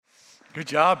Good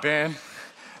job, Ben.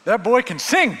 That boy can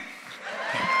sing.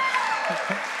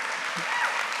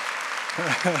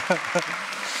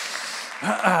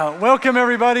 Welcome,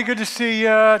 everybody. Good to see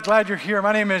you. Glad you're here.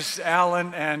 My name is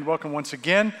Alan, and welcome once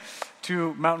again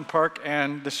to Mountain Park.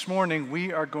 And this morning,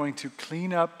 we are going to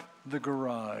clean up the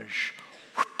garage.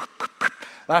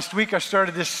 Last week, I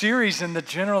started this series, and the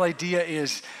general idea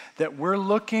is that we're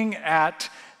looking at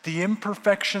the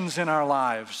imperfections in our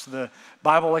lives. The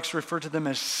Bible likes to refer to them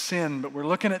as sin, but we're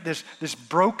looking at this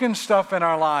broken stuff in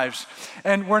our lives.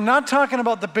 And we're not talking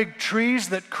about the big trees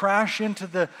that crash into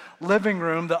the living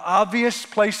room, the obvious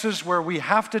places where we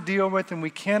have to deal with and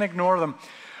we can't ignore them.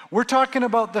 We're talking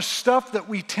about the stuff that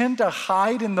we tend to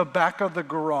hide in the back of the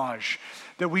garage,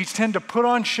 that we tend to put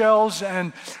on shelves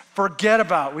and forget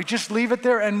about. We just leave it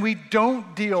there and we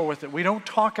don't deal with it. We don't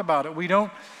talk about it. We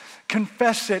don't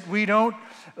confess it. We don't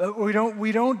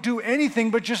do anything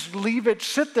but just leave it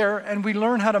sit there, and we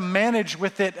learn how to manage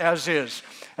with it as is.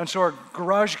 And so our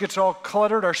garage gets all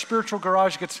cluttered, our spiritual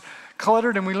garage gets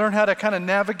cluttered, and we learn how to kind of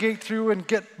navigate through and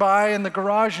get by in the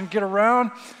garage and get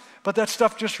around. But that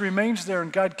stuff just remains there,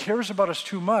 and God cares about us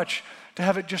too much to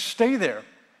have it just stay there.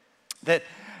 That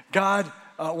God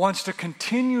wants to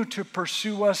continue to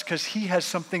pursue us because He has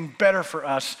something better for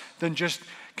us than just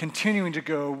continuing to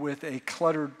go with a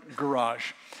cluttered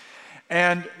garage.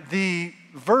 And the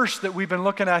verse that we've been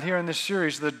looking at here in this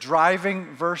series, the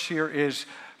driving verse here is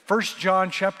 1 John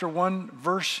chapter 1,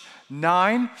 verse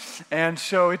 9. And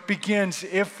so it begins,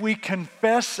 if we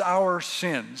confess our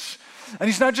sins. And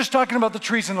he's not just talking about the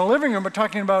trees in the living room, but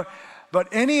talking about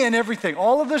any and everything,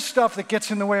 all of this stuff that gets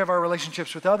in the way of our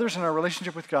relationships with others and our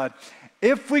relationship with God.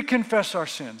 If we confess our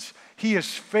sins, He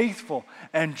is faithful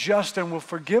and just and will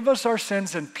forgive us our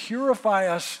sins and purify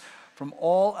us from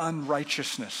all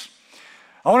unrighteousness.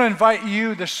 I want to invite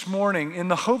you this morning in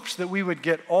the hopes that we would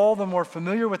get all the more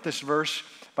familiar with this verse,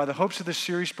 by the hopes of this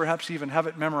series, perhaps even have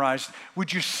it memorized.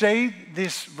 Would you say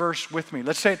this verse with me?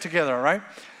 Let's say it together, all right?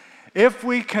 If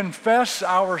we confess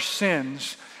our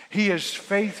sins, He is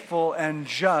faithful and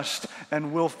just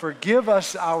and will forgive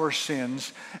us our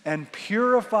sins and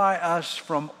purify us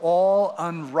from all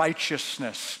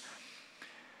unrighteousness.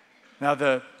 Now,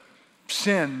 the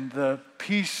sin, the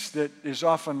piece that is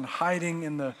often hiding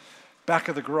in the back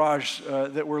of the garage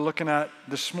that we're looking at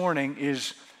this morning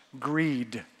is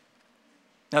greed.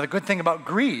 Now, the good thing about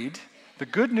greed, the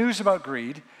good news about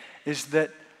greed, is that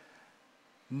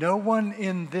no one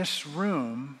in this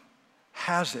room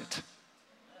has it.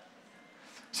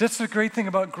 So that's the great thing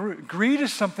about greed. Greed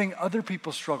is something other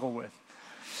people struggle with.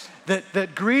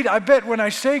 That greed, I bet when I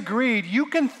say greed, you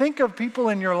can think of people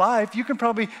in your life. You can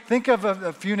probably think of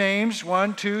a few names,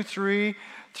 1, 2, 3,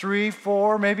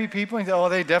 4, maybe people, and say,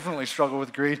 they definitely struggle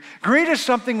with greed. Greed is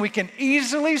something we can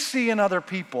easily see in other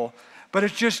people, but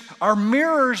it's just our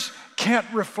mirrors can't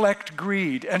reflect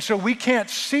greed. And so we can't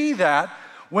see that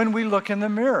when we look in the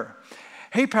mirror.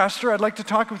 Hey, Pastor, I'd like to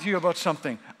talk with you about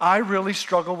something. I really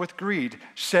struggle with greed.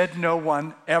 Said no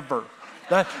one ever.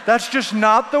 That's just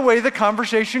not the way the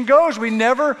conversation goes. We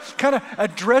never kind of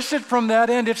address it from that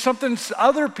end. It's something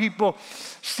other people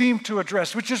seem to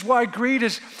address, which is why greed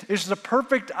is the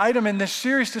perfect item in this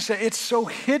series to say it's so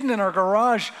hidden in our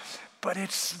garage, but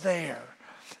it's there.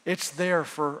 It's there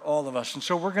for all of us. And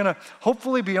so we're going to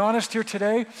hopefully be honest here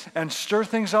today and stir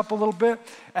things up a little bit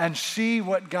and see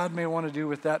what God may want to do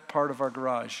with that part of our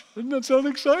garage. Doesn't that sound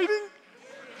exciting?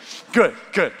 Good.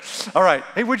 All right.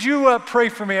 Hey, would you pray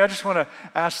for me? I just want to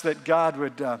ask that God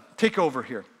would take over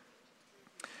here.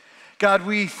 God,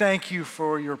 we thank you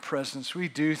for your presence. We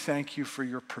do thank you for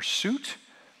your pursuit,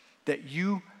 that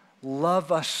you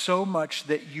love us so much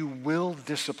that you will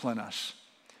discipline us,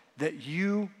 that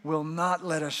you will not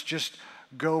let us just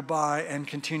go by and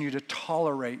continue to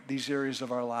tolerate these areas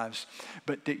of our lives,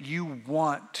 but that you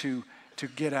want to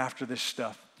get after this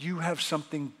stuff. You have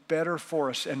something better for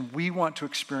us, and we want to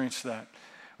experience that.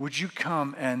 Would you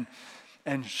come and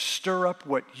stir up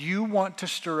what you want to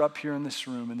stir up here in this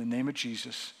room in the name of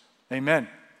Jesus? Amen.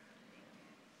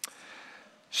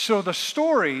 So the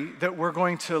story that we're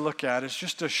going to look at is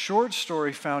just a short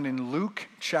story found in Luke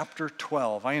chapter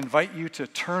 12. I invite you to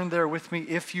turn there with me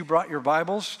if you brought your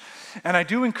Bibles. And I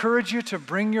do encourage you to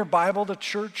bring your Bible to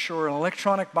church or an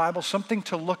electronic Bible, something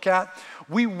to look at.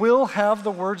 We will have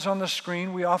the words on the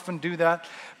screen. We often do that.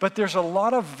 But there's a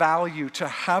lot of value to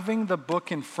having the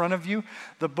book in front of you,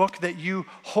 the book that you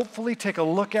hopefully take a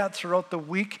look at throughout the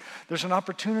week. There's an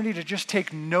opportunity to just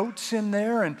take notes in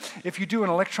there. And if you do an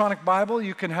electronic Bible,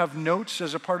 you can have notes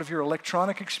as a part of your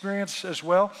electronic experience as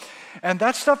well. And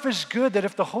that stuff is good, that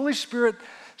if the Holy Spirit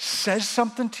says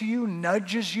something to you,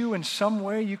 nudges you in some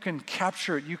way, you can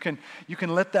capture it. You can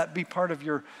let that be part of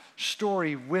your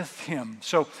story with him.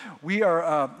 So we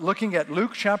are looking at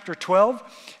Luke chapter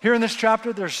 12. Here in this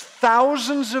chapter, there's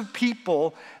thousands of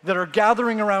people that are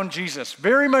gathering around Jesus,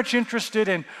 very much interested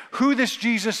in who this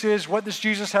Jesus is, what this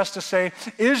Jesus has to say.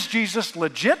 Is Jesus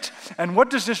legit? And what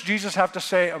does this Jesus have to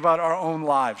say about our own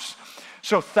lives?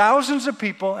 So thousands of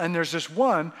people, and there's this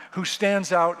one who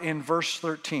stands out in verse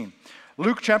 13.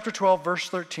 Luke chapter 12, verse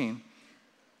 13.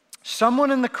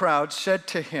 Someone in the crowd said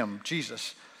to him,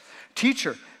 Jesus,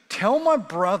 "Teacher, tell my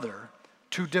brother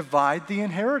to divide the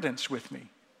inheritance with me."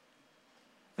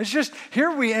 It's just, here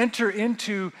we enter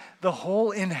into the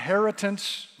whole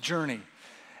inheritance journey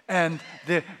and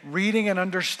the reading and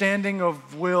understanding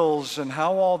of wills and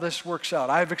how all this works out.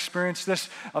 I've experienced this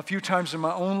a few times in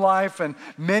my own life and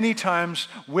many times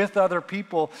with other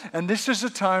people. And this is a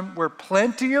time where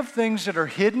plenty of things that are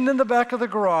hidden in the back of the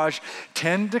garage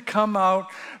tend to come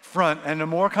out front. And the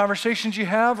more conversations you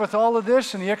have with all of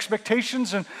this and the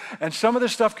expectations and some of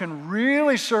this stuff can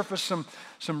really surface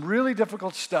some really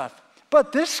difficult stuff.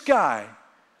 But this guy,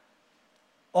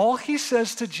 all he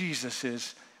says to Jesus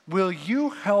is, "Will you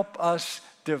help us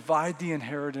divide the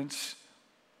inheritance?"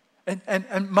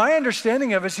 And my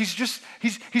understanding of it is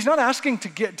he's not asking to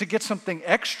get something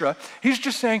extra. He's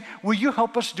just saying, "Will you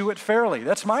help us do it fairly?"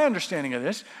 That's my understanding of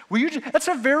this. That's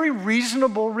a very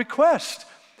reasonable request.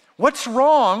 What's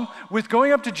wrong with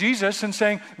going up to Jesus and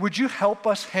saying, "Would you help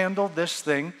us handle this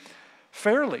thing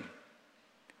fairly?"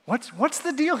 What's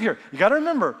the deal here? You got to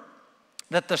remember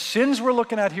that the sins we're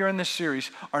looking at here in this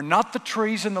series are not the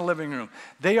trees in the living room.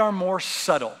 They are more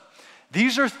subtle.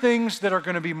 These are things that are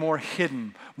going to be more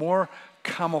hidden, more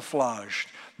camouflaged,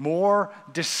 more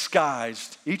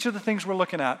disguised. Each of the things we're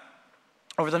looking at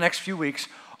over the next few weeks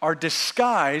are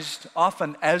disguised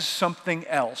often as something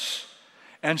else.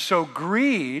 And so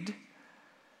greed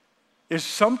is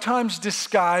sometimes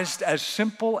disguised as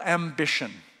simple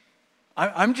ambition.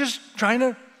 I'm just trying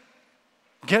to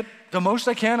get the most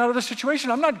I can out of the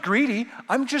situation. I'm not greedy,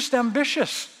 I'm just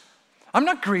ambitious. I'm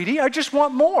not greedy, I just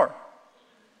want more.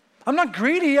 I'm not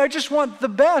greedy, I just want the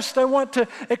best. I want to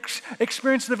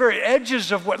experience the very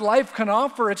edges of what life can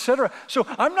offer, etc. So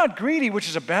I'm not greedy, which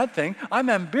is a bad thing. I'm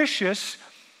ambitious,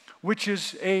 which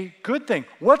is a good thing.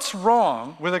 What's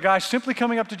wrong with a guy simply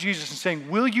coming up to Jesus and saying,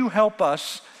 "Will you help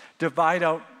us divide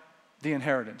out the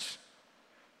inheritance?"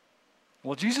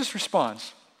 Well, Jesus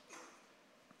responds.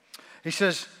 He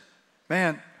says,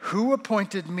 "Man, who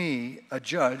appointed me a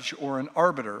judge or an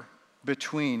arbiter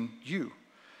between you?"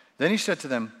 Then he said to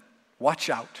them, "Watch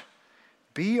out.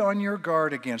 Be on your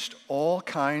guard against all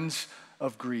kinds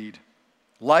of greed.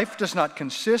 Life does not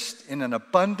consist in an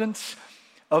abundance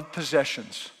of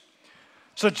possessions."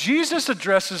 So Jesus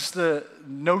addresses the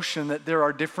notion that there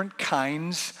are different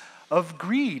kinds of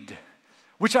greed,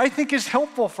 which I think is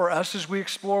helpful for us as we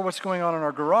explore what's going on in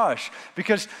our garage.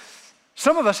 Because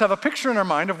some of us have a picture in our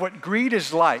mind of what greed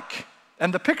is like.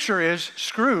 And the picture is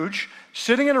Scrooge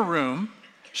sitting in a room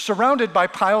surrounded by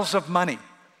piles of money,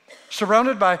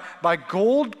 surrounded by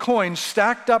gold coins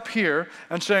stacked up here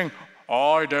and saying,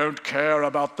 "I don't care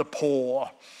about the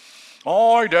poor.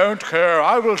 I don't care.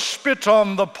 I will spit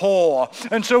on the poor."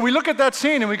 And so we look at that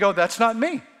scene and we go, "That's not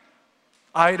me.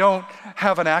 I don't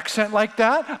have an accent like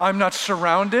that. I'm not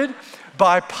surrounded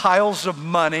by piles of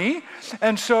money.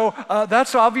 And so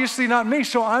that's obviously not me.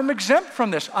 So I'm exempt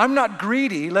from this. I'm not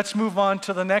greedy. Let's move on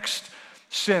to the next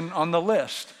sin on the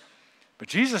list." But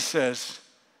Jesus says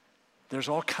there's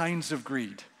all kinds of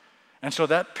greed. And so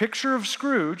that picture of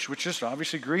Scrooge, which is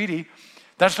obviously greedy,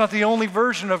 that's not the only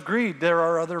version of greed. There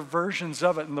are other versions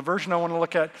of it. And the version I want to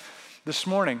look at this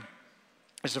morning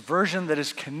is a version that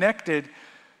is connected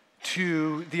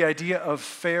to the idea of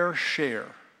fair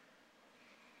share.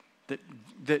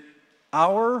 That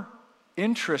our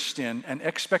interest in and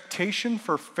expectation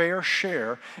for fair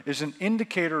share is an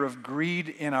indicator of greed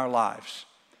in our lives.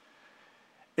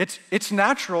 It's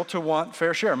natural to want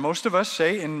fair share. Most of us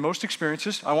say in most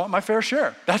experiences, "I want my fair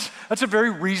share." That's a very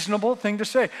reasonable thing to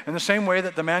say. In the same way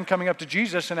that the man coming up to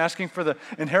Jesus and asking for the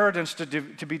inheritance to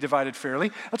be divided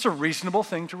fairly, that's a reasonable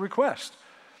thing to request.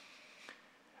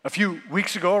 A few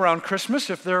weeks ago around Christmas,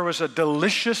 if there was a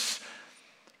delicious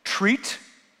treat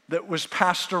that was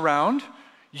passed around,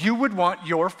 you would want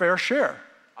your fair share.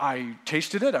 I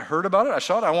tasted it, I heard about it, I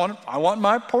saw it, I want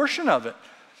my portion of it.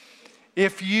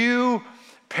 If you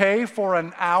pay for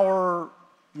an hour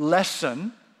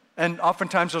lesson, and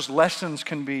oftentimes those lessons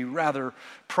can be rather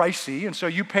pricey, and so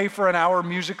you pay for an hour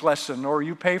music lesson, or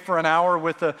you pay for an hour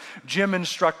with a gym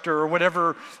instructor, or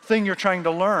whatever thing you're trying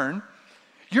to learn,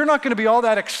 You're not going to be all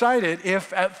that excited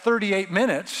if at 38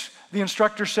 minutes the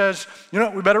instructor says,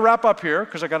 we better wrap up here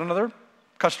because I got another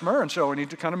customer, and so we need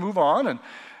to kind of move on.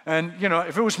 And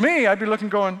if it was me, I'd be looking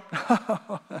going,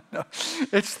 no,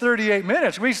 it's 38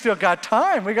 minutes. We still got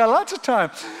time. We got lots of time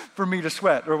for me to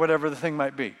sweat or whatever the thing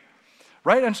might be,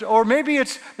 right? And so, or maybe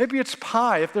it's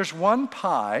pie. If there's one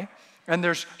pie and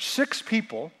there's 6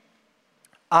 people,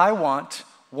 I want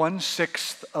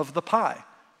 1/6 of the pie.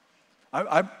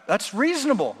 That's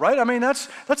reasonable, right? I mean, that's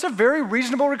a very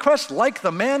reasonable request, like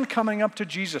the man coming up to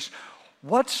Jesus.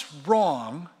 What's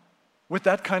wrong with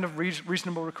that kind of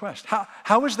reasonable request?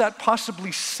 How is that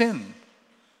possibly sin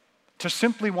to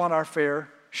simply want our fair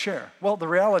share? Well, the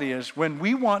reality is when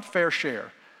we want fair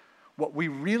share, what we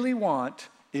really want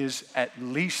is at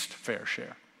least fair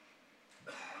share.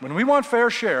 When we want fair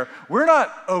share, we're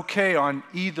not okay on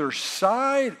either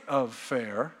side of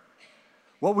fair.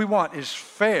 What we want is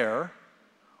fair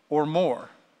or more,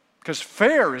 because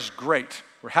fair is great.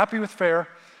 We're happy with fair.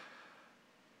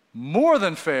 More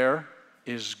than fair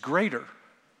is greater.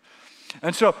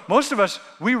 And so most of us,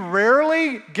 we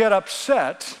rarely get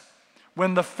upset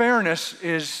when the fairness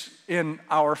is in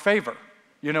our favor,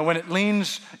 when it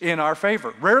leans in our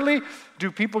favor. Rarely do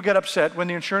people get upset when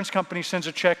the insurance company sends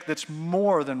a check that's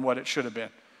more than what it should have been.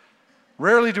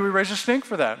 Rarely do we raise a stink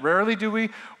for that. Rarely do we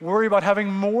worry about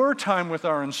having more time with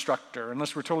our instructor,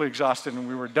 unless we're totally exhausted and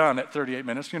we were done at 38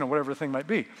 minutes, whatever the thing might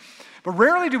be. But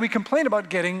rarely do we complain about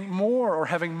getting more or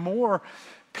having more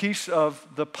piece of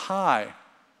the pie.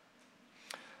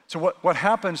 So what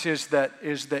happens is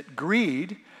that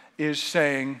greed is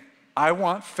saying, I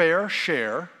want fair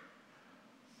share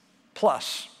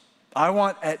plus. I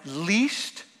want at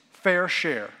least fair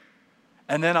share,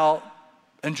 and then I'll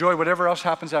enjoy whatever else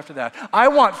happens after that. I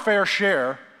want fair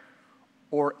share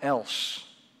or else.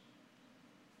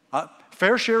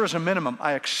 Fair share is a minimum.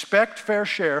 I expect fair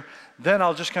share, then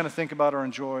I'll just kind of think about or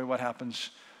enjoy what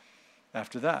happens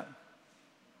after that.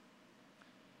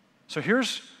 So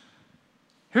here's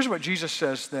what Jesus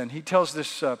says then. He tells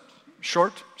this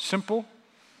short, simple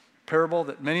parable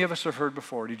that many of us have heard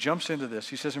before. And he jumps into this.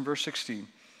 He says in verse 16,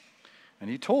 and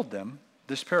he told them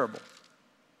this parable.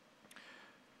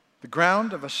 The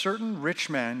ground of a certain rich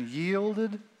man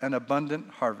yielded an abundant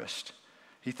harvest.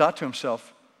 He thought to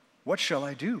himself, what shall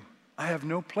I do? I have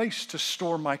no place to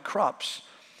store my crops.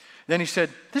 Then he said,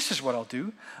 this is what I'll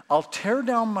do. I'll tear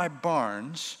down my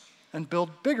barns and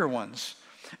build bigger ones,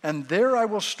 and there I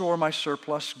will store my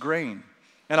surplus grain.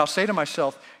 And I'll say to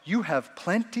myself, you have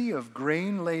plenty of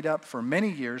grain laid up for many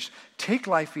years. Take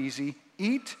life easy,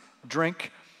 eat,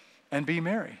 drink, and be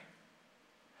merry.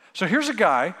 So here's a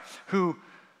guy who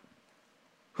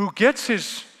gets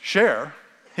his share,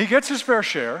 he gets his fair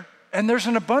share, and there's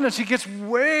an abundance. He gets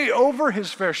way over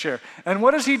his fair share. And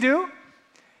what does he do?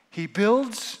 He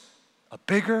builds a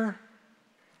bigger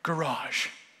garage.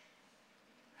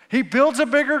 He builds a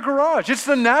bigger garage. It's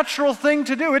the natural thing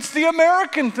to do. It's the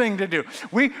American thing to do.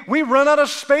 We run out of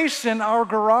space in our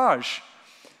garage.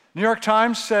 New York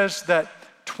Times says that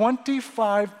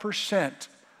 25%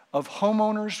 of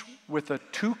homeowners with a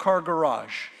 2-car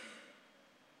garage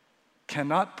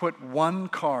cannot put 1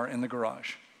 car in the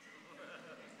garage.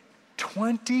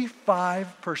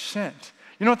 25%.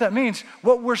 You know what that means?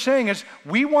 What we're saying is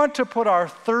we want to put our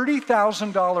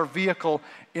 $30,000 vehicle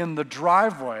in the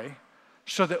driveway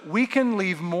so that we can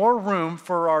leave more room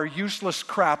for our useless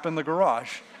crap in the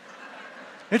garage.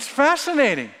 It's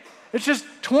fascinating. It's just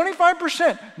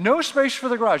 25%, no space for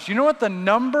the garage. You know what the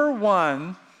number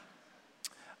one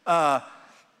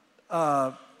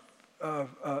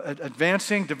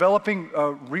developing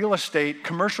real estate,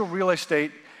 commercial real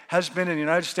estate has been in the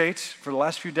United States for the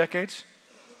last few decades?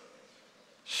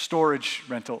 Storage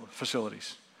rental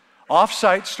facilities.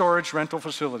 Off-site storage rental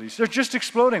facilities. They're just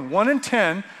exploding. 1 in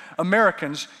 10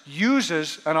 Americans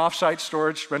uses an off-site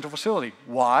storage rental facility.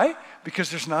 Why? Because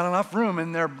there's not enough room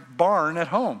in their barn at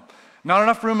home. Not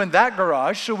enough room in that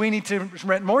garage, so we need to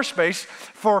rent more space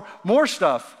for more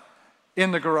stuff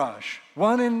in the garage.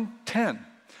 1 in 10.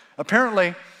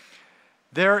 Apparently,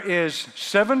 there is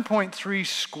 7.3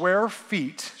 square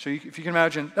feet, so if you can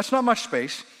imagine, that's not much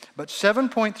space, but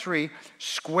 7.3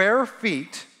 square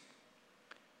feet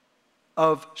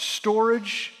of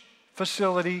storage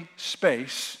facility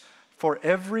space for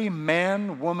every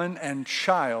man, woman, and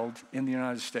child in the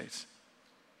United States.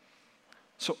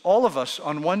 So all of us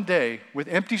on one day with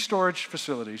empty storage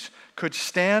facilities could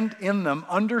stand in them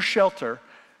under shelter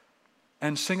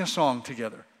and sing a song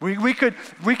together. We could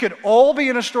all be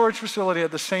in a storage facility at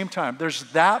the same time. There's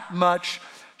that much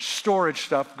storage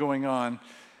stuff going on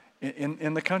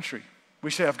in the country. We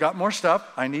say, I've got more stuff,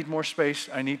 I need more space,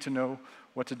 I need to know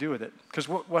what to do with it. Because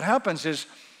what happens is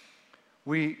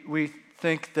we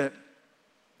think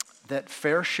that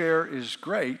fair share is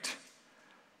great,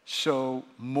 so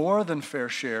more than fair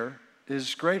share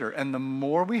is greater. And the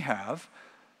more we have,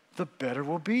 the better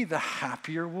we'll be, the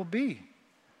happier we'll be.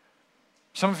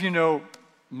 Some of you know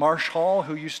Marsh Hall,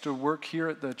 who used to work here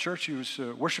at the church. He was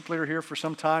a worship leader here for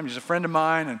some time. He's a friend of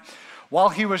mine. And while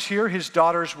he was here, his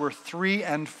daughters were 3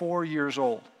 and 4 years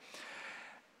old.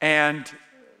 And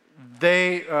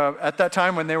they, at that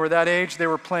time when they were that age, they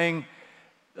were playing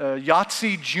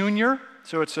Yahtzee Junior.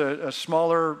 So it's a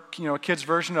smaller, kid's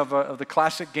version of the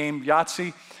classic game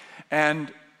Yahtzee.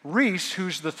 And Reese,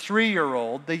 who's the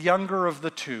 3-year-old, the younger of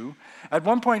the two, at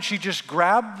one point she just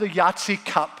grabbed the Yahtzee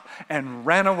cup and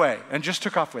ran away and just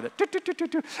took off with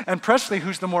it. And Presley,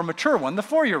 who's the more mature one, the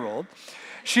 4-year-old,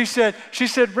 she said,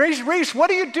 Reese, what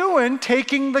are you doing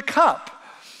taking the cup?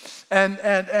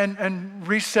 And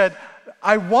Reese said,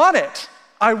 I want it.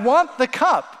 I want the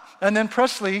cup. And then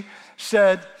Presley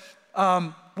said,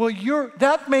 well,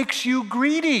 that makes you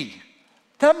greedy.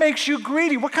 That makes you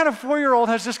greedy. What kind of 4-year-old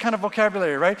has this kind of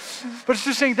vocabulary, right? But it's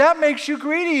just saying, that makes you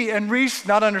greedy. And Reese,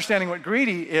 not understanding what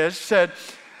greedy is, said,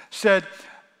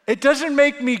 it doesn't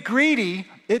make me greedy,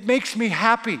 it makes me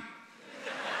happy.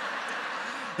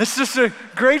 It's just a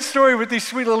great story with these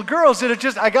sweet little girls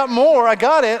that I got more, I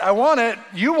got it, I want it,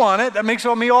 you want it, that makes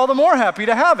me all the more happy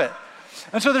to have it.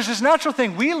 And so there's this natural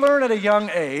thing. We learn at a young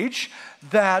age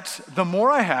that the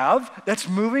more I have, that's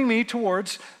moving me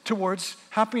towards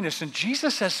happiness. And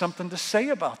Jesus has something to say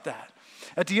about that.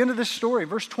 At the end of this story,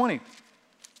 verse 20,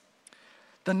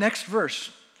 the next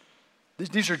verse,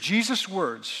 these are Jesus'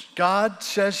 words. God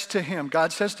says to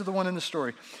the one in the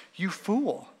story, you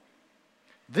fool,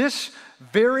 this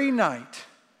very night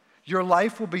your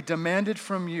life will be demanded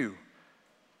from you.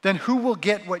 Then who will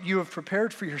get what you have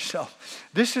prepared for yourself?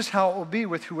 This is how it will be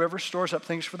with whoever stores up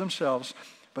things for themselves,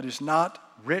 but is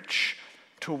not rich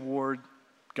toward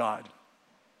God.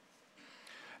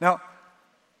 Now,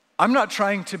 I'm not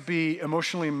trying to be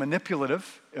emotionally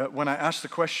manipulative when I ask the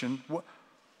question,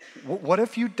 what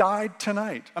if you died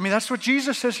tonight? I mean, that's what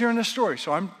Jesus says here in this story,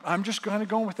 so I'm just kind of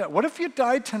going with that. What if you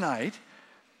died tonight?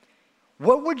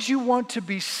 What would you want to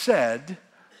be said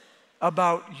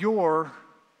about your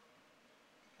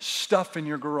stuff in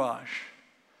your garage?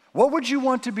 What would you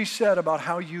want to be said about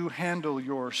how you handle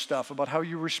your stuff, about how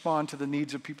you respond to the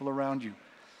needs of people around you?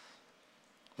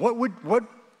 What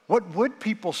would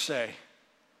people say?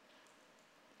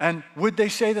 And would they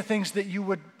say the things that you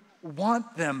would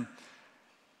want them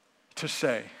to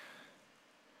say?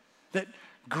 That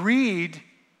greed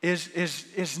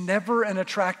is never an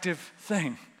attractive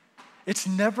thing. It's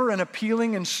never an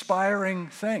appealing, inspiring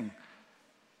thing.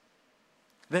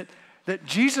 That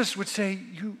Jesus would say,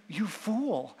 you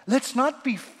fool. Let's not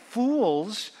be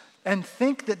fools and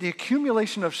think that the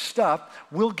accumulation of stuff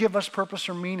will give us purpose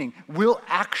or meaning, will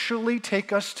actually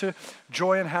take us to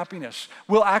joy and happiness,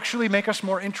 will actually make us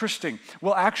more interesting,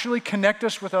 will actually connect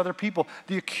us with other people.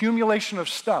 The accumulation of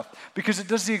stuff, because it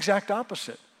does the exact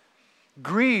opposite.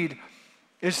 Greed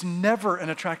is never an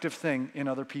attractive thing in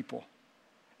other people.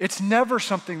 It's never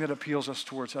something that appeals us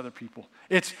towards other people.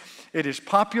 It is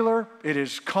popular, it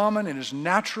is common, it is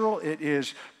natural, it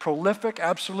is prolific,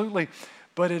 absolutely,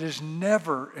 but it is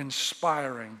never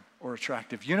inspiring or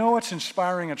attractive. You know what's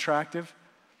inspiring, attractive?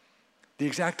 The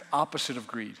exact opposite of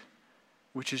greed,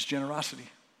 which is generosity.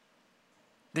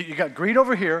 You got greed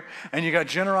over here, and you got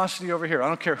generosity over here. I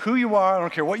don't care who you are, I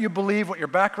don't care what you believe, what your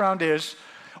background is,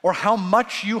 or how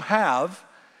much you have,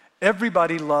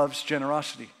 everybody loves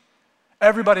generosity.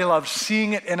 Everybody loves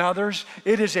seeing it in others.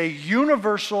 It is a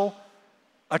universal,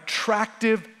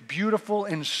 attractive, beautiful,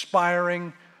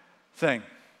 inspiring thing.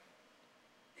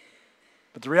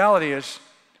 But the reality is,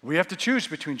 we have to choose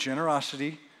between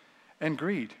generosity and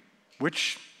greed.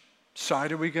 Which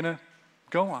side are we going to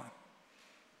go on?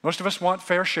 Most of us want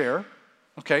fair share.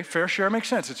 Okay, fair share makes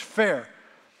sense. It's fair.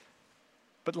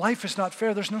 But life is not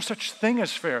fair. There's no such thing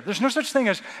as fair. There's no such thing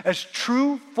as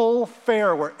true, full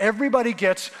fair where everybody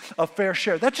gets a fair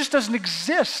share. That just doesn't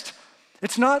exist.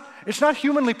 It's not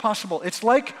humanly possible. It's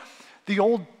like the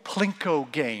old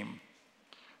Plinko game.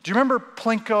 Do you remember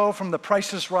Plinko from The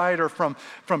Price is Right or from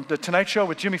The Tonight Show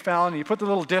with Jimmy Fallon? And you put the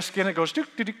little disc in, it goes tick,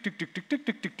 tick, tick, tick, tick, tick,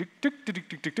 tick, tick, tick, tick,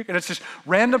 tick, tick, tick, and it's this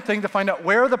random thing to find out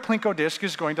where the Plinko disc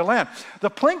is going to land.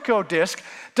 The Plinko disc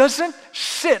doesn't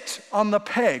sit on the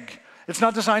peg. It's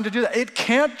not designed to do that. It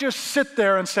can't just sit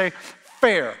there and say,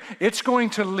 fair. It's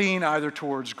going to lean either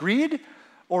towards greed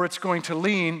or it's going to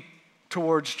lean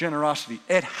towards generosity.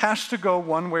 It has to go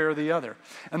one way or the other.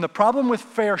 And the problem with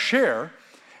fair share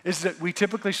is that we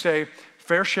typically say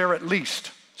fair share at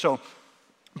least. So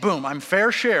Boom, I'm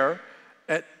fair share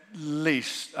at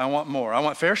least. I want more. I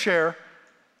want fair share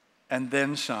and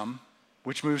then some,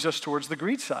 which moves us towards the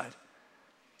greed side.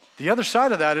 The other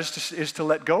side of that is to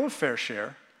let go of fair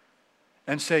share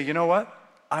and say, you know what?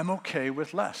 I'm okay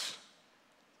with less.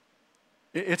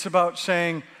 It's about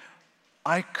saying,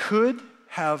 I could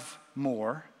have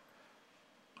more,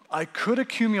 I could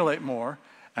accumulate more,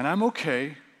 and I'm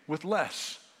okay with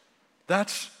less.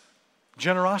 That's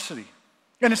generosity.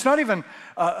 And it's not even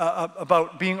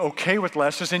about being okay with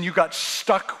less, as in you got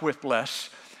stuck with less.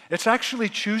 It's actually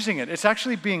choosing it. It's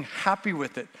actually being happy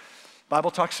with it. The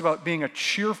Bible talks about being a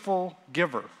cheerful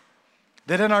giver.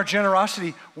 That in our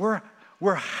generosity, we're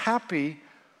happy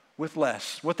with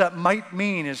less. What that might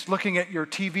mean is looking at your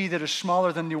TV that is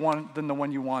smaller than the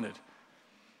one you wanted.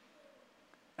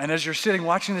 And as you're sitting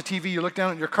watching the TV, you look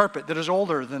down at your carpet that is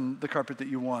older than the carpet that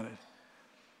you wanted.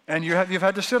 And you've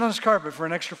had to sit on this carpet for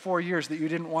an extra 4 years that you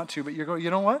didn't want to, but you go, you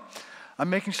know what? I'm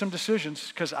making some decisions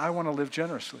because I want to live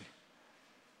generously.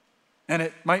 And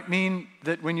it might mean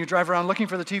that when you drive around looking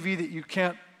for the TV that you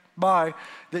can't buy,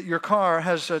 that your car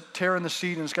has a tear in the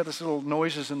seat and it's got this little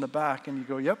noises in the back, and you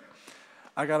go, yep,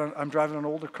 I'm driving an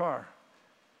older car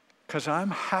because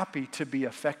I'm happy to be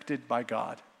affected by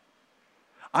God.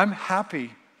 I'm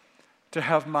happy to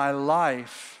have my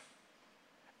life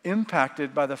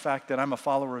impacted by the fact that I'm a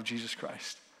follower of Jesus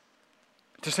Christ.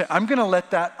 To say, I'm going to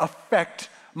let that affect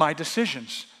my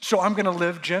decisions, so I'm going to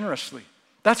live generously.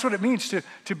 That's what it means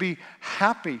to be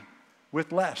happy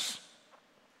with less.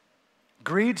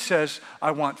 Greed says,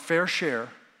 I want fair share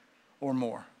or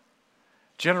more.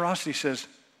 Generosity says,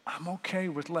 I'm okay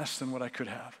with less than what I could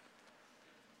have.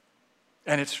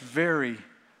 And it's very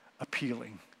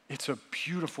appealing. It's a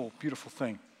beautiful, beautiful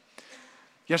thing.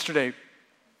 Yesterday,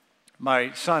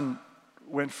 my son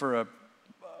went for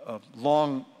a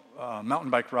long mountain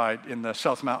bike ride in the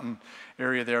South Mountain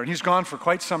area there. And he's gone for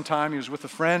quite some time. He was with a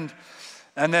friend.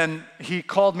 And then he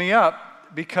called me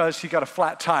up because he got a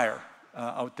flat tire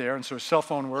out there. And so his cell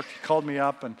phone worked. He called me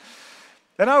up. And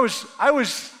I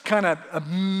was kind of a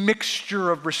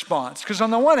mixture of response. Because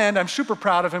on the one end, I'm super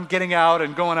proud of him getting out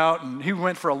and going out. And he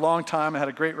went for a long time. I had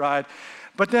a great ride.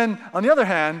 But then on the other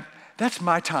hand, that's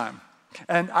my time.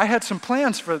 And I had some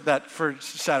plans for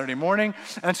Saturday morning.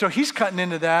 And so he's cutting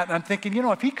into that. And I'm thinking,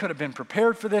 if he could have been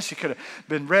prepared for this, he could have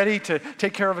been ready to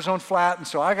take care of his own flat. And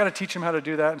so I got to teach him how to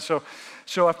do that. And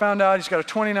so I found out he's got a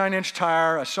 29-inch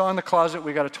tire. I saw in the closet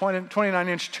we got a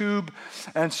 29-inch tube.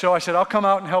 And so I said, I'll come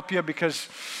out and help you because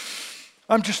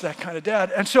I'm just that kind of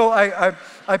dad. And so I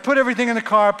put everything in the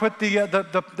car, put the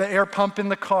air pump in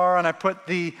the car, and I put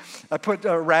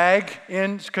a rag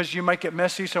in because you might get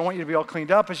messy, so I want you to be all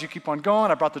cleaned up as you keep on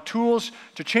going. I brought the tools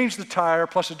to change the tire,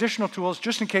 plus additional tools,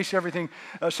 just in case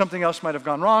something else might have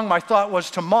gone wrong. My thought was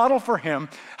to model for him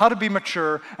how to be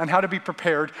mature and how to be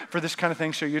prepared for this kind of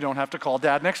thing so you don't have to call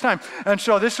dad next time. And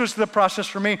so this was the process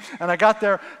for me. And I got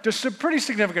there, just a pretty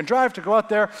significant drive to go out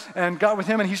there, and got with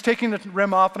him, and he's taking the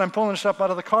rim off, and I'm pulling this up out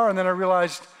of the car, and then I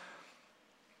realized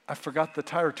I forgot the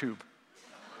tire tube.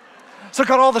 So I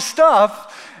got all the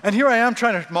stuff, and here I am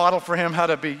trying to model for him how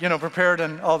to be, prepared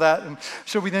and all that. And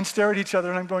so we then stare at each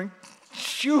other, and I'm going,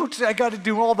 shoot, I got to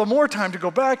do all the more time to go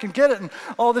back and get it and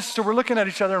all this. So we're looking at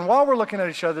each other, and while we're looking at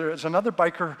each other, there's another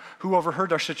biker who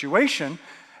overheard our situation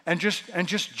and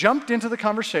just jumped into the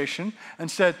conversation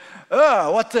and said,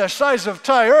 what size of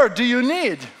tire do you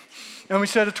need? And we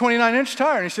said, a 29-inch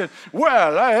tire. And he said,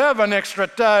 well, I have an extra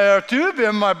tire tube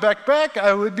in my backpack.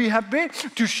 I would be happy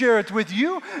to share it with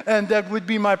you, and that would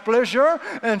be my pleasure.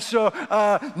 And so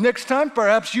next time,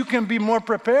 perhaps you can be more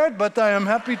prepared, but I am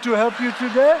happy to help you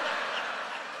today.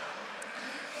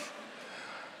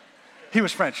 He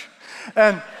was French.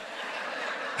 And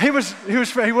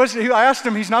I asked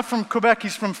him, he's not from Quebec,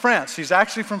 he's from France. He's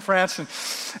actually from France. So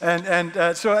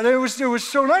it was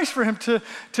so nice for him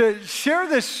to share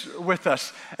this with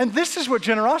us. And this is what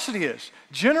generosity is.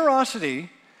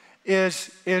 Generosity is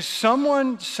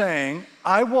someone saying,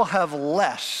 I will have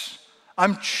less.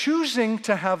 I'm choosing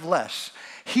to have less.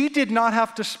 He did not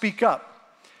have to speak up.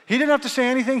 He didn't have to say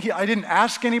anything. I didn't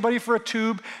ask anybody for a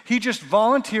tube. He just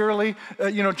voluntarily,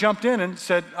 jumped in and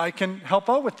said, I can help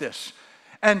out with this.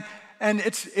 And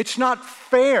it's not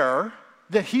fair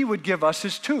that he would give us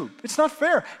his tube. It's not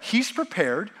fair. He's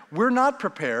prepared. We're not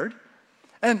prepared.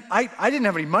 And I didn't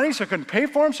have any money, so I couldn't pay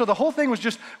for him. So the whole thing was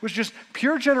just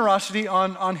pure generosity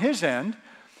on his end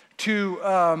to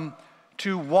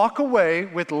walk away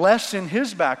with less in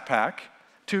his backpack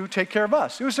to take care of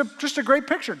us. It was just a great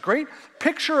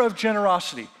picture of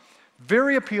generosity.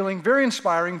 Very appealing, very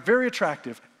inspiring, very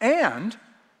attractive. And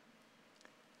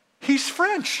he's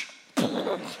French.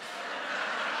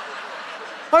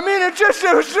 I mean, it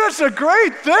was just a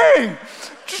great thing.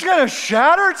 Just kind of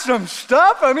shattered some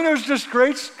stuff. I mean, it was just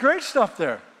great stuff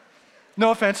there.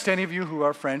 No offense to any of you who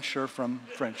are French or from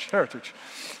French heritage.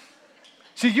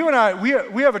 See, you and I, we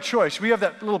have a choice. We have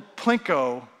that little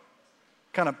Plinko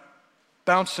kind of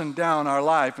bouncing down our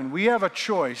life, and we have a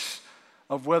choice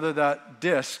of whether that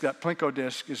disc, that Plinko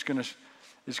disc, is going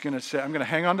to say, I'm going to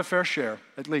hang on to fair share,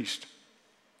 at least,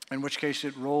 in which case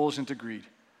it rolls into greed.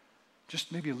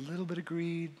 Just maybe a little bit of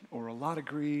greed or a lot of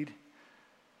greed.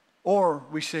 Or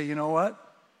we say, you know what?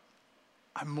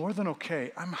 I'm more than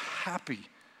okay. I'm happy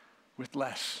with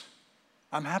less.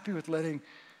 I'm happy with letting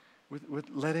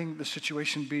the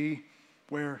situation be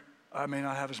where I may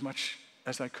not have as much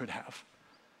as I could have.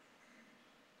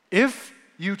 If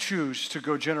you choose to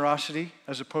go generosity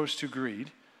as opposed to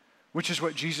greed, which is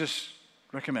what Jesus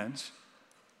recommends,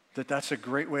 that's a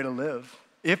great way to live.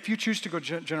 If you choose to go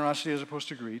generosity as opposed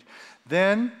to greed,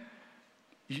 then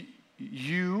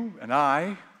you and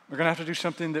I are going to have to do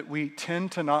something that we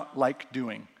tend to not like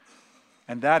doing,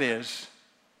 and that is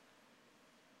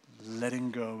letting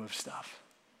go of stuff.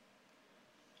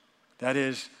 That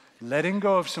is letting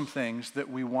go of some things that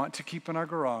we want to keep in our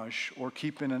garage or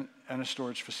keep in a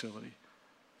storage facility.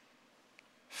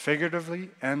 Figuratively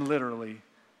and literally,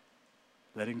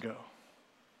 letting go.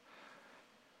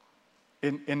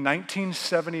 In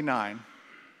 1979,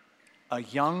 a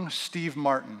young Steve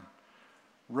Martin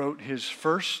wrote his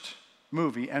first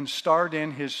movie and starred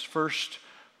in his first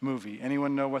movie.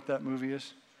 Anyone know what that movie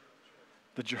is?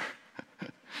 The Jerk.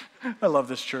 I love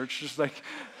this church. It's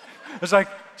like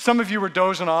some of you were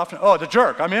dozing off. Oh, The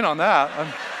Jerk. I'm in on that.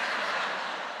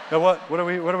 What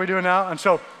are we doing now? And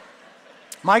so,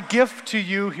 my gift to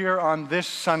you here on this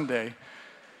Sunday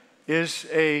is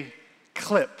a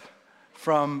clip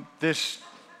from this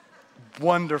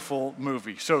wonderful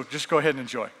movie. So just go ahead and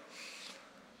enjoy.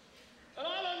 And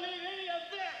I don't need any of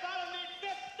this. I don't need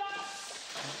this stuff.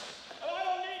 And I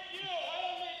don't need you. I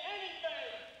don't need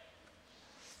anything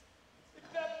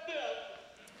except this.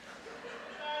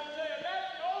 And I'm saying that's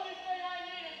the only thing I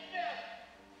need is this.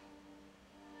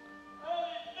 I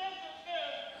don't need this and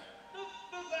this.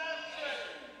 This ashtray.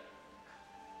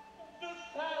 This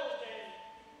paddle game.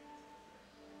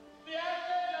 The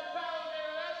ashtray and the paddle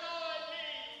game, that's all I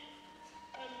need.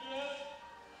 And this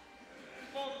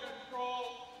remote control.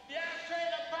 The ashtray,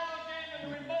 the pound game, and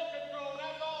the remote control,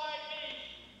 that's all I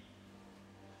need.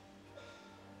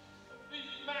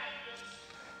 These matches.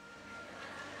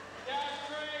 The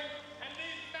ashtray, and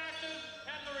these matches,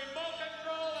 and the remote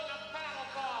control, and the paddle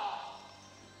ball.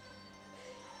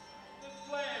 This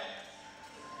lamp.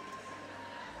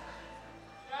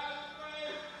 The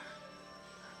ashtray,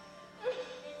 this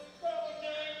paddle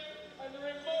game, and the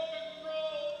remote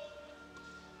control.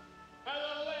 And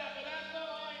the lamp, and that's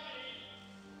all I need.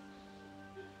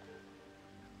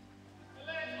 And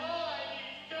that's all I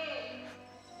need, too.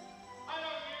 I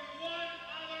don't need one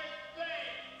other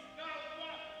thing. Not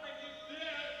one. I need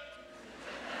this.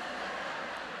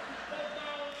 That's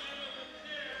all I need is a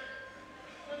chair.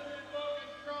 With a remote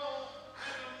control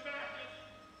and a mattress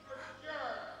for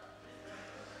sure.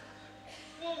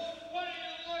 Well, what are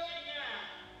you looking at?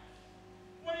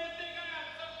 What do you think I am,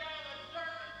 some kind of a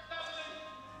jerk or something?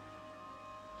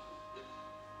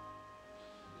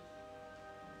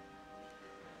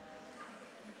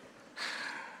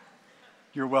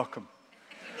 You're welcome.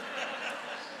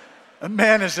 A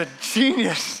man is a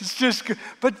genius. It's just good.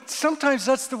 But sometimes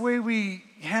that's the way we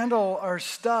handle our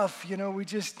stuff. You know,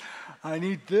 I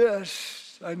need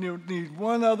this. I need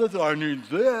one other thing. I need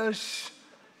this.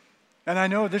 And I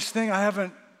know this thing I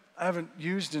haven't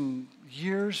used in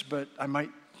years, but I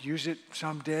might use it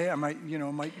someday. I might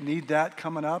need that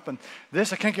coming up. And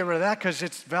this, I can't get rid of that because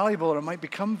it's valuable or it might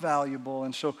become valuable.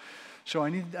 And so I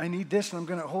need this, and I'm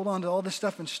going to hold on to all this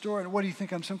stuff and store it. What do you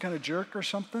think? I'm some kind of jerk or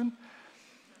something?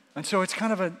 And so it's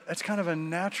kind of a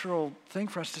natural thing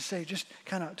for us to say, just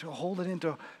kind of to hold it in,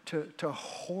 to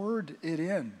hoard it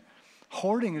in.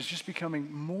 Hoarding is just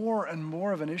becoming more and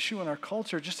more of an issue in our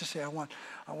culture. Just to say, I want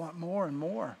more and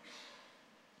more.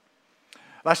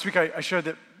 Last week I shared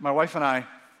that my wife and I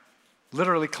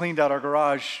literally cleaned out our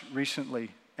garage recently,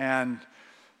 and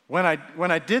when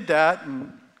I did that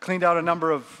and cleaned out a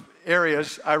number of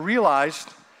areas, I realized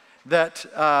that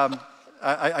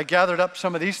I gathered up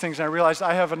some of these things, and I realized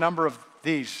I have a number of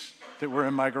these that were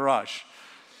in my garage,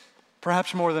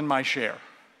 perhaps more than my share.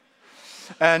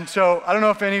 And so I don't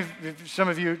know if some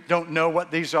of you don't know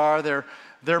what these are. They're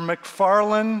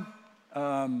McFarlane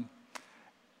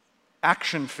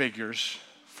action figures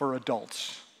for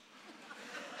adults.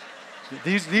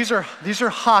 These are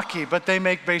hockey, but they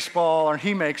make baseball, or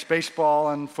he makes baseball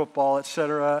and football,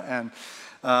 etc. And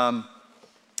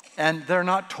And they're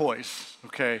not toys,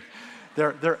 okay?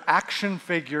 They're action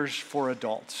figures for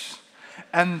adults.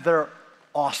 And they're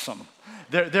awesome.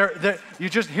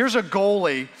 Here's a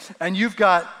goalie, and you've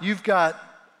got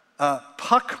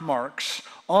puck marks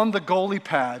on the goalie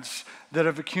pads that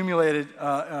have accumulated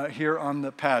here on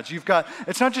the pads.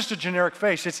 It's not just a generic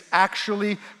face, it's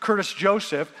actually Curtis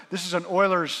Joseph. This is an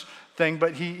Oilers thing,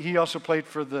 but he also played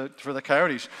for the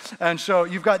Coyotes. And so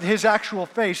you've got his actual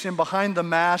face in behind the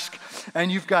mask,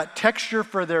 and you've got texture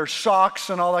for their socks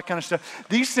and all that kind of stuff.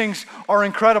 These things are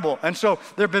incredible. And so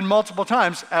there have been multiple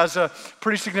times as a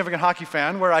pretty significant hockey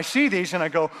fan where I see these and I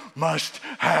go, must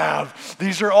have.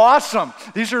 These are awesome.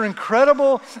 These are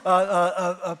incredible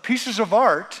pieces of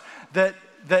art that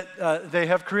they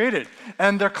have created.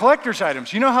 And they're collector's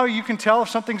items. You know how you can tell if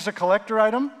something's a collector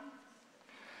item?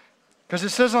 Because it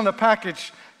says on the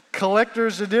package,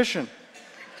 collector's edition.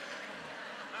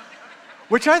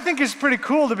 Which I think is pretty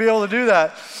cool to be able to do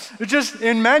that. It's just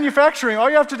in manufacturing, all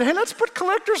you have to do, hey, let's put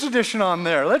collector's edition on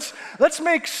there. Let's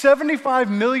make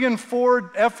 75 million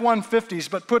Ford F-150s,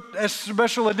 but put a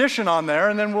special edition on there,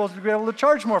 and then we'll be able to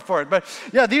charge more for it. But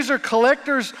yeah, these are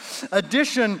collector's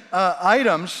edition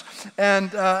items,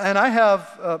 and I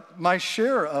have my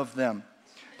share of them.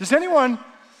 Does anyone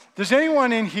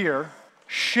in here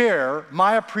share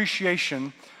my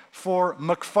appreciation for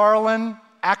McFarlane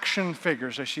action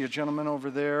figures? I see a gentleman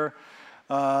over there,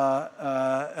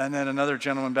 and then another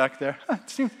gentleman back there. It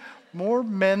seems more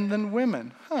men than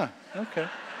women. Okay.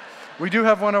 We do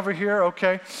have one over here,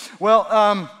 okay. Well,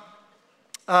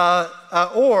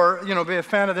 or, be a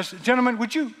fan of this. Gentlemen,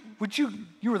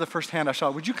 you were the first hand I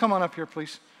saw. Would you come on up here,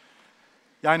 please?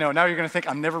 Yeah, I know, now you're gonna think,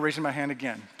 I'm never raising my hand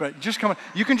again. But just come on,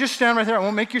 you can just stand right there. I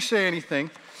won't make you say anything.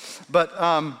 But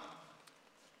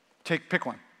pick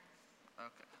one. Okay.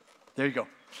 There you go.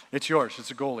 It's yours.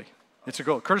 It's a goalie. It's a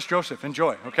goal. Curtis Joseph,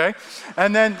 enjoy, okay?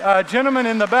 And then gentleman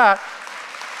in the back,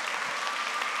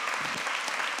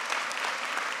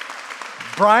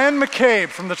 Brian McCabe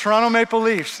from the Toronto Maple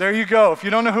Leafs. There you go. If you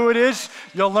don't know who it is,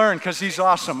 you'll learn because he's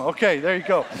awesome. Okay, there you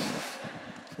go.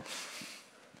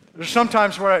 There's some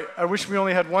times where I wish we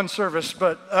only had one service,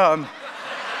 but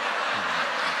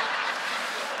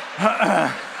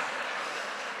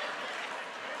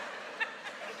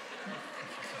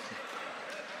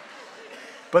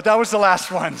but that was the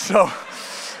last one. So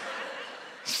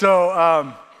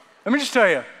let me just tell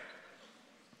you,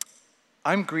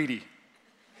 I'm greedy.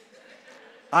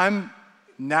 I'm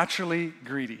naturally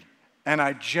greedy, and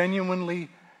I genuinely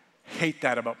hate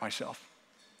that about myself.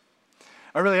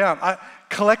 I really am.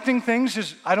 Collecting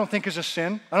things I don't think is a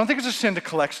sin. I don't think it's a sin to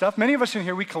collect stuff. Many of us in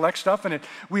here, we collect stuff and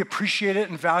we appreciate it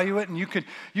and value it, and you could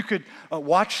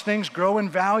watch things grow in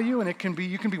value, and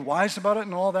you can be wise about it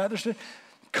and all that.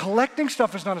 Collecting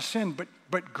stuff is not a sin,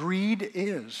 but greed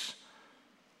is.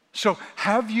 So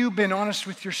have you been honest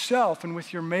with yourself and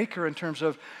with your maker in terms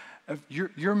of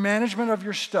your management of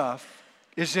your stuff?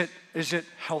 Is it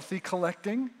healthy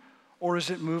collecting, or is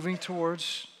it moving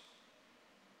towards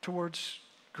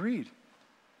greed?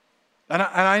 And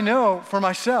I know for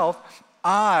myself,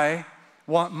 I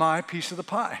want my piece of the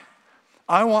pie.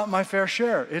 I want my fair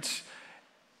share.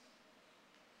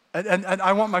 And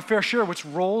I want my fair share, which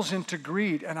rolls into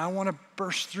greed, and I want to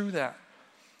burst through that.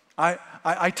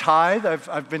 I tithe.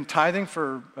 I've been tithing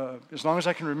for as long as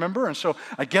I can remember, and so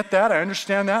I get that. I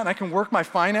understand that, and I can work my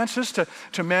finances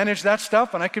to manage that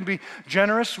stuff, and I can be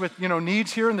generous with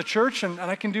needs here in the church, and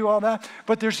I can do all that.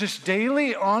 But there's this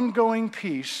daily, ongoing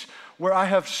piece where I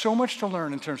have so much to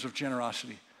learn in terms of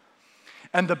generosity.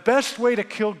 And the best way to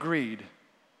kill greed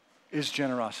is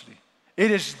generosity. It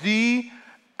is the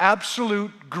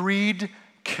absolute greed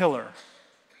killer.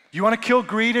 You want to kill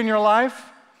greed in your life?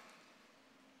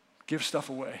 Give stuff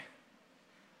away.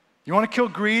 You want to kill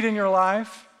greed in your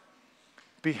life?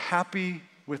 Be happy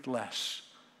with less.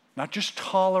 Not just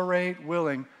tolerate,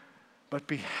 willing, but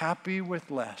be happy with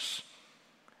less.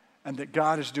 And that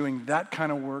God is doing that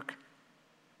kind of work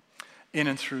in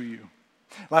and through you.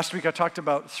 Last week I talked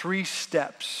about 3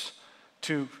 steps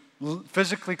to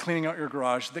physically cleaning out your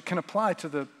garage that can apply to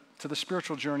the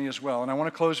spiritual journey as well. And I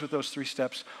want to close with those 3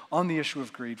 steps on the issue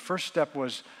of greed. First step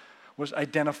was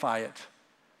identify it.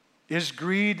 Is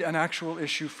greed an actual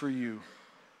issue for you?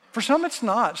 For some, it's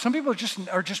not. Some people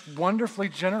are just wonderfully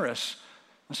generous,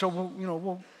 and so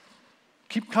we'll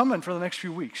keep coming for the next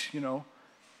few weeks.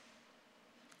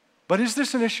 But is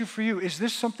this an issue for you? Is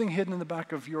this something hidden in the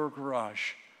back of your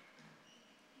garage?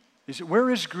 Where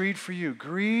is greed for you?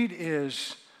 Greed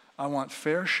is, I want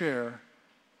fair share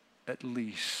at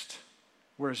least.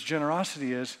 Whereas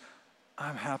generosity is,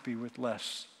 I'm happy with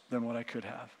less than what I could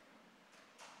have.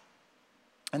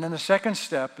 And then the second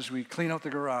step as we clean out the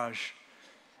garage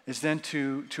is then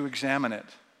to examine it.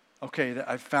 Okay,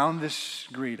 I've found this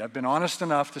greed. I've been honest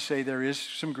enough to say there is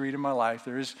some greed in my life.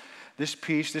 There is this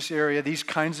piece, this area, these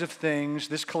kinds of things,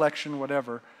 this collection,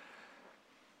 whatever.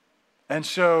 And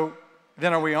so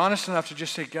then are we honest enough to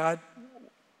just say, God,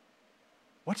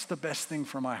 what's the best thing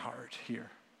for my heart here?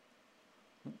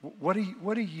 What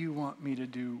do you want me to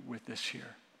do with this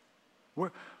here?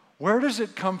 Where does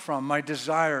it come from, my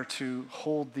desire to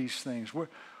hold these things?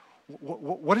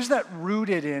 What is that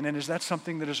rooted in, and is that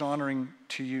something that is honoring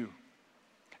to you?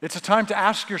 It's a time to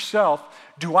ask yourself,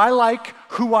 do I like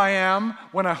who I am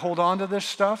when I hold on to this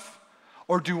stuff?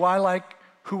 Or do I like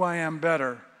who I am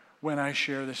better when I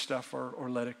share this stuff or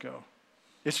let it go?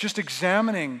 It's just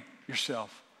examining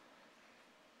yourself.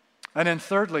 And then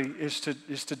thirdly is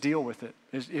to deal with it.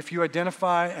 If you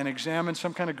identify and examine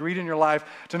some kind of greed in your life,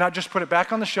 to not just put it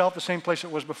back on the shelf, the same place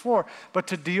it was before, but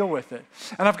to deal with it.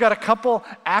 And I've got a couple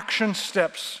action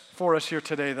steps for us here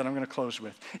today that I'm going to close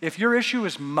with. If your issue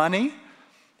is money,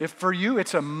 if for you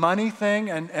it's a money thing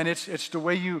and it's the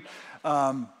way you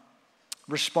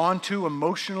respond to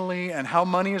emotionally and how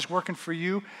money is working for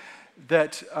you,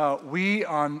 that we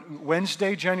on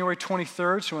Wednesday, January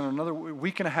 23rd, so in another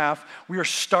week and a half, we are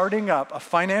starting up a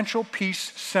financial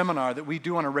peace seminar that we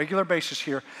do on a regular basis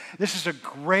here. This is a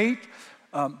great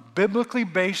biblically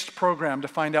based program to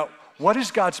find out what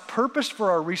is God's purpose for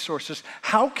our resources,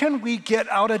 how can we get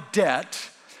out of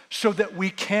debt so that we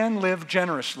can live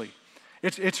generously.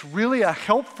 It's really a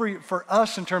help for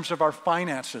us in terms of our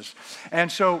finances.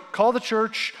 And so call the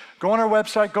church, go on our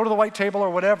website, go to the white table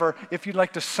or whatever if you'd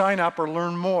like to sign up or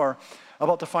learn more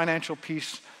about the Financial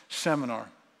Peace Seminar.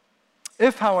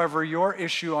 If, however, your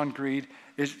issue on greed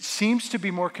seems to be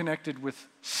more connected with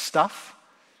stuff,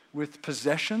 with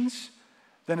possessions,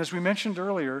 then as we mentioned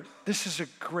earlier, this is a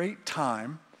great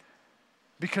time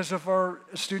because of our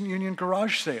Student Union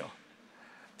garage sale.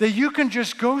 That you can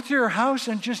just go through your house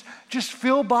and just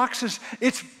fill boxes.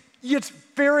 It's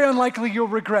very unlikely you'll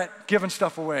regret giving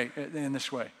stuff away in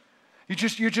this way. You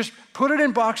just put it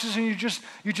in boxes and you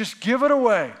just give it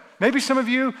away. Maybe some of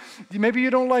you, maybe you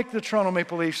don't like the Toronto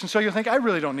Maple Leafs, and so you'll think, I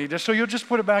really don't need this, so you'll just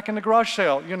put it back in the garage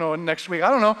sale, next week.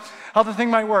 I don't know how the thing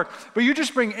might work. But you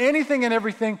just bring anything and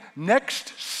everything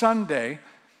next Sunday.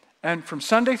 And from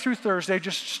Sunday through Thursday,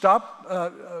 just stop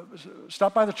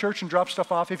by the church and drop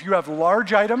stuff off. If you have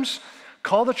large items,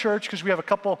 call the church because we have a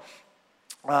couple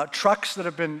trucks that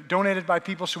have been donated by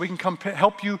people so we can come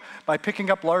help you by picking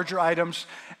up larger items.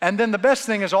 And then the best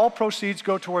thing is all proceeds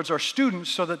go towards our students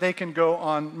so that they can go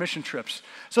on mission trips.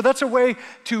 So that's a way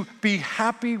to be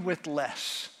happy with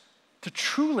less, to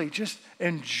truly just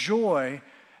enjoy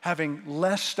having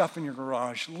less stuff in your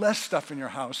garage, less stuff in your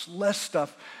house, less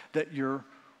stuff that you're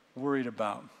worried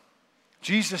about.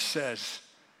 Jesus says,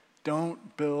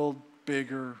 don't build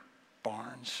bigger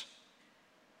barns.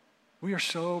 We are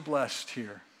so blessed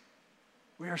here.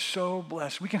 We are so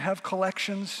blessed. We can have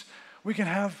collections. We can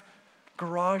have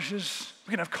garages.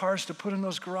 We can have cars to put in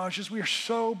those garages. We are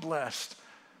so blessed.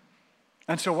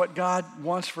 And so what God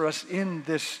wants for us in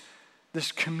this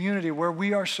community where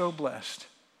we are so blessed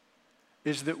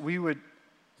is that we would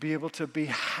be able to be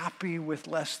happy with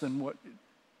less than what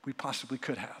we possibly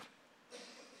could have.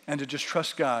 And to just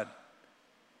trust God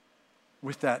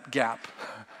with that gap.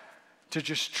 To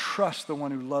just trust the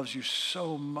one who loves you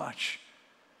so much.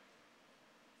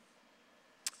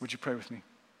 Would you pray with me?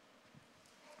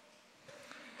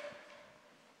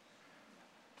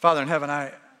 Father in heaven,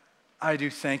 I do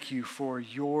thank you for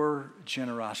your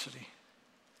generosity.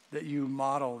 That you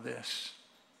model this.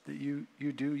 That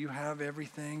you have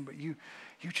everything, but you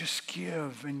just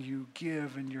give, and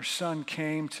your son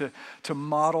came to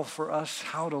model for us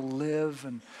how to live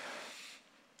and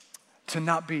to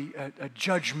not be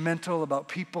judgmental about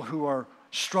people who are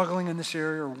struggling in this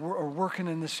area or working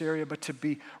in this area, but to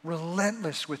be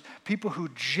relentless with people who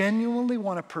genuinely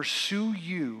want to pursue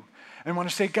you and want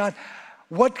to say, God,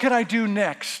 what can I do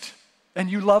next? And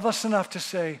you love us enough to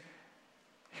say,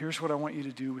 here's what I want you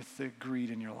to do with the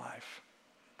greed in your life.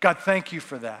 God, thank you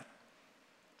for that.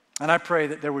 And I pray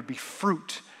that there would be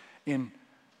fruit in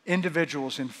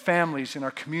individuals, in families, in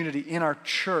our community, in our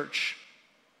church,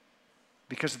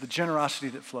 because of the generosity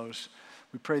that flows.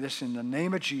 We pray this in the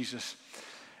name of Jesus.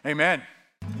 Amen.